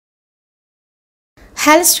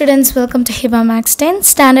Hello students, welcome to Hiba Max 10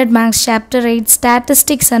 Standard Max Chapter 8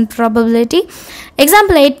 Statistics and Probability.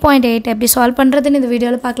 Example 8.8 எப்படி solve பண்றதுன்னு இந்த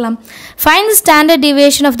வீடியோல பார்க்கலாம். Find the standard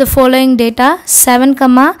deviation of the following data 7,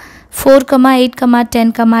 4, 8, 10,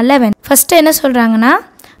 11. First என்ன சொல்றாங்கன்னா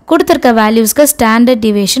கொடுத்திருக்க valuesக்கு standard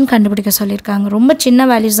deviation கண்டுபிடிக்க சொல்லிருக்காங்க. ரொம்ப சின்ன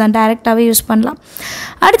values தான் டைரக்டாவே யூஸ் பண்ணலாம்.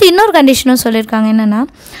 அடுத்து இன்னொரு கண்டிஷனும் சொல்லிருக்காங்க என்னன்னா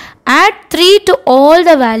add 3 to all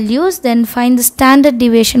the values then find the standard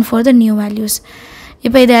deviation for the new values.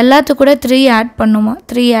 இப்போ இது எல்லாத்துக்கு கூட 3 ஆட் பண்ணுமா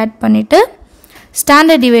 3 ஆட் பண்ணிவிட்டு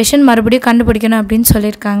ஸ்டாண்டர்ட் டிவியேஷன் மறுபடியும் கண்டுபிடிக்கணும் அப்படின்னு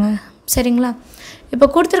சொல்லியிருக்காங்க சரிங்களா. இப்போ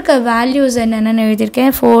கொடுத்துருக்க வேல்யூஸ் என்னென்னு எழுதியிருக்கேன்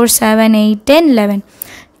 4, 7, 8, 10, 11.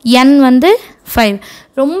 n வந்து 5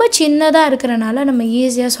 ரொம்ப சின்னதாக இருக்கிறனால நம்ம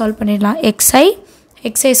ஈஸியாக சால்வ் பண்ணிடலாம்.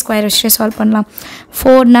 xi ஸ்கொயர் வச்சு சால்வ் பண்ணலாம்.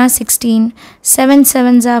 4 16, 7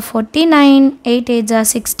 7s are 49, 8 8s are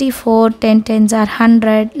 64, 10 10s are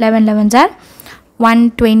 100, 11 11s are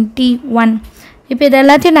 121. இப்போ இது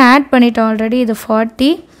எல்லாத்தையும் நான் ஆட் பண்ணிட்டேன் ஆல்ரெடி. இது 40,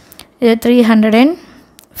 இது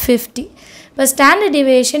 350. இப்போ ஸ்டாண்டர்ட்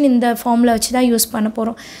டிவியேஷன் இந்த ஃபார்மில் வச்சு தான் யூஸ் பண்ண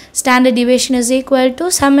போகிறோம். Standard deviation is equal to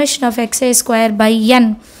summation of xi square by n.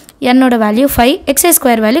 என்னோட வேல்யூ 5, xi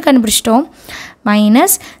ஸ்கொயர் வேல்யூ கண்டுபிடிச்சிட்டோம்,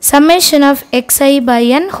 minus summation of xi by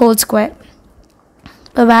n whole square.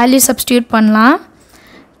 இப்போ வேல்யூ சப்ஸ்டியூட் பண்ணலாம்.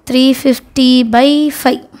 350 by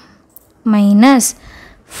 5 minus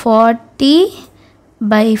 40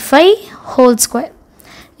 by 5 whole square.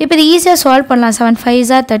 இப்போ இது ஈஸியாக solve பண்ணலாம். 7 5s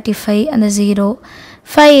are 35 அந்த 0,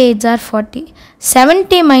 5 8s are 40,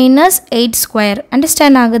 70 minus 8 square.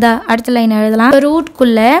 Understand ஆகுதா? அடுத்த லைன் எழுதலாம்.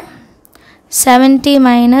 ரூட்குள்ளே 70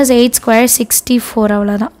 minus 8 square 64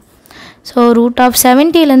 அவ்வளோதான். ஸோ ரூட் ஆஃப்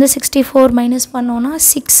 70லேருந்து 64 மைனஸ் பண்ணோன்னா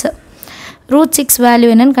 6. ரூட் 6 வேல்யூ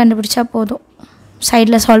என்னன்னு கண்டுபிடிச்சா போதும்.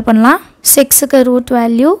 சைடில் சால்வ் பண்ணலாம். 6க்கு ரூட்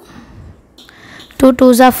வேல்யூ 2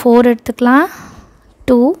 2s are 4 எடுத்துக்கலாம்.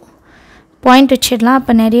 2 பாயிண்ட் வச்சிடலாம்.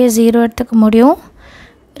 அப்போ நிறைய 0 எடுத்துக்க முடியும்.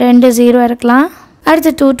 2 0 இருக்கலாம்.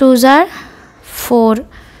 அடுத்து 2 2s are 4,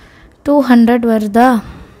 200 வருதா?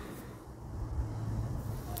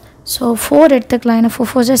 ஸோ 4 எடுத்துக்கலாம். ஏன்னா 4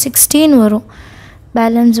 4s are 16 வரும்.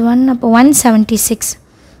 பேலன்ஸ் 1, அப்போ 176.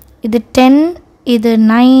 இது 10, இது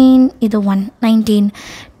 9, இது 1 19.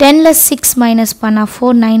 10ல் 6 மைனஸ் பண்ணால்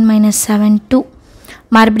 4, 9 minus 7 2.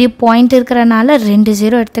 மறுபடியும் பாயிண்ட் இருக்கிறனால 2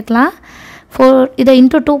 0 எடுத்துக்கலாம். 4 இதை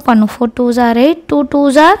இன்ட்டு 2 பண்ணும். 4 2s are 8, 2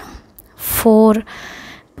 2s are 4.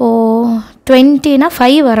 இப்போது 20னா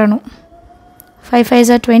 5 வரணும். 5 5s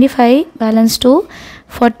are 25, பேலன்ஸ் 2,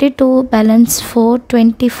 42, பேலன்ஸ் 4,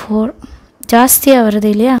 24. ஜாஸ்தியாக வருது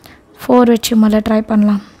இல்லையா? 4 வச்சு முதல்ல ட்ரை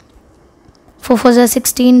பண்ணலாம். 4 4s are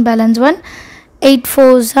 16, balance 1, 8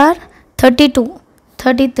 4s are 32,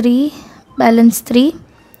 33, balance 3,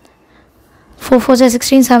 4 4s are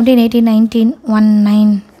 16, 17, 18, 19, 1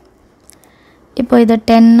 9. இப்போ இது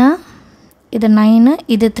 10, இது 9,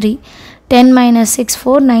 இது 3. 10 minus 6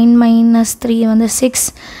 4, 9 minus 3 வந்து 6.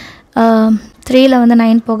 3ல் வந்து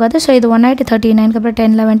 9 போகாது. ஸோ இது 1 39. அப்புறம்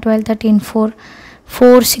 10 11 12 13 4,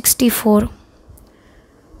 464.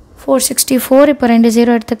 464. இப்போ 2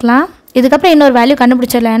 0 எடுத்துக்கலாம். இதுக்கப்புறம் இன்னொரு வேல்யூ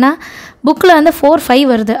கண்டுபிடிச்சிடலாம். ஏன்னா புக்கில் வந்து 4 5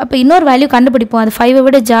 வருது. அப்போ இன்னொரு வேல்யூ கண்டுபிடிப்போம். அது 5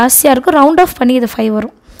 விட ஜாஸ்தியாக இருக்கும். ரவுண்ட் ஆஃப் பண்ணி இது 5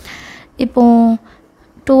 வரும். இப்போது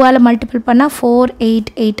 2ஆல் மல்டிபிள் பண்ணால் 4 8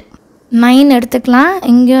 8. 9 எடுத்துக்கலாம்.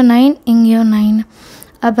 இங்கேயும் 9, இங்கேயும் 9.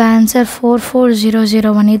 அப்போ ஆன்சர்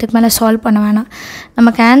 44001. இதுக்கு மேலே சால்வ் பண்ண வேணாம்.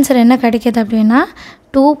 நமக்கு ஆன்சர் என்ன கிடைக்கிது அப்படின்னா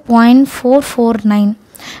 2.449.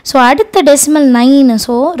 ஸோ அடுத்த டெசிமல் 9.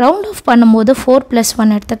 ஸோ ரவுண்ட் ஆஃப் பண்ணும்போது 4 +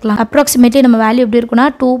 1 எடுத்துக்கலாம். அப்ராக்சிமேட்லி நம்ம வேல்யூ எப்படி இருக்குன்னா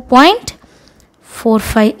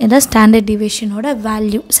 2.45. இதுதான் ஸ்டாண்டர்ட் டிவியேஷனோட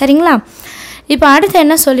வேல்யூ சரிங்களா. இப்போ அடுத்து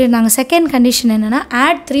என்ன சொல்லியிருந்தாங்க, செகண்ட் கண்டிஷன் என்னென்னா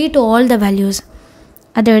add 3 to all the values.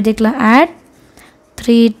 அதை எழுதிக்கலாம். Add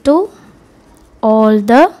 3 to all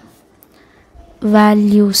the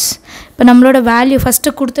values. இப்போ நம்மளோட வேல்யூ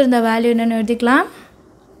ஃபஸ்ட்டு கொடுத்துருந்த வேல்யூ என்னென்னு எழுதிக்கலாம்.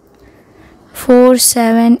 4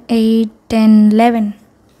 7 8 10 11.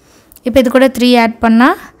 இப்போ இது கூட 3 ஆட்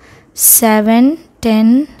பண்ணால் 7 10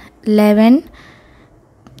 11,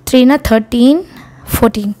 3 13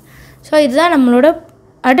 14. ஸோ இதுதான் நம்மளோட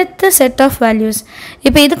அடுத்த செட் ஆஃப் வேல்யூஸ்.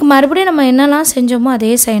 இப்போ இதுக்கு மறுபடியும் நம்ம என்னெல்லாம் செஞ்சோமோ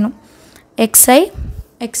அதே செய்யணும்.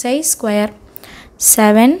 xi square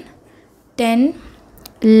 7 10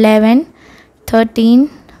 11 13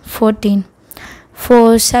 14.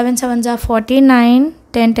 4 7 7s are 49,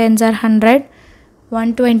 10 10s are 100,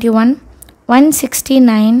 121,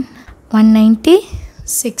 169,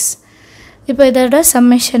 196. இப்போ இதோட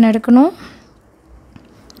சம்மேஷன் எடுக்கணும்.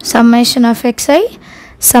 Summation of xi,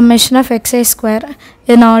 summation of xi square.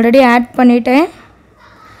 இது நான் ஆல்ரெடி ஆட் பண்ணிட்டேன்.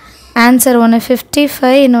 ஆன்சர் ஒன்று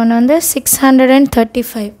 55, இன்னொன்று வந்து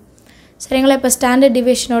 635 சரிங்களா. இப்போ ஸ்டாண்டர்ட்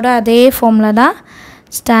டிவியேஷனோட அதே ஃபார்மில் தான்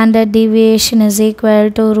standard deviation is equal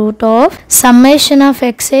to root of summation of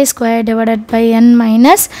xi square divided by n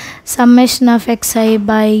minus summation of xi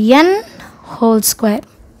by n whole square.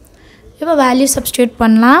 இப்போ value substitute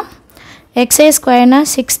பண்ணலாம். xi square na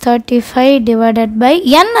 635 divided by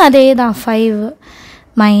n அதே தான் 5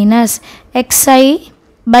 minus xi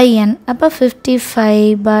by n அப்போ 55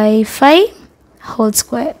 by 5 whole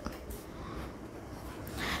square.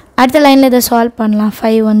 அடுத்த லைனில் இதை solve பண்ணலாம்.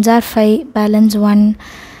 5 1s are 5 balance 1,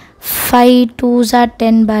 5 2s are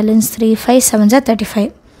 10 balance 3, 5 7s are 35,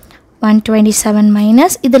 127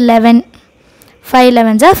 minus இது 11, 5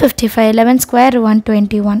 11s are 55, 11 ஸ்கொயர்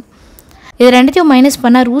 121. இது ரெண்டுத்தையும் மைனஸ்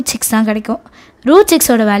பண்ணால் √6 தான் கிடைக்கும்.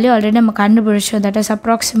 √6ஓட வேல்யூ ஆல்ரெடி நம்ம கண்டுபிடிச்சோம். That is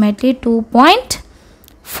approximately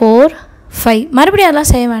 2.45. மறுபடியும்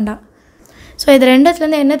அதெல்லாம் செய்ய வேண்டாம். ஸோ இது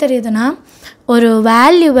ரெண்டுத்துலேருந்து என்ன தெரியுதுன்னா, ஒரு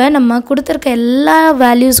வேல்யூவை நம்ம கொடுத்துருக்க எல்லா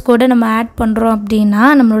வேல்யூஸ் கூட நம்ம ஆட் பண்ணுறோம் அப்படின்னா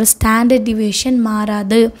நம்மளோட ஸ்டாண்டர்ட் டிவியேஷன்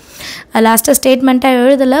மாறாது. லாஸ்ட்டாக ஸ்டேட்மெண்ட்டாக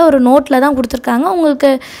எழுதலை, ஒரு நோட்டில் தான் கொடுத்துருக்காங்க.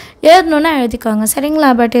 உங்களுக்கு எழுதணுன்னா எழுதிக்கோங்க,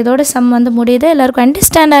 சரிங்களா? பட் இதோட சம் வந்து முடியுது. எல்லாருக்கும்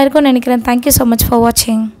அண்டர்ஸ்டாண்ட் ஆகிருக்கும்னு நினைக்கிறேன். தேங்க்யூ ஸோ மச் ஃபார்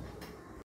வாட்சிங்.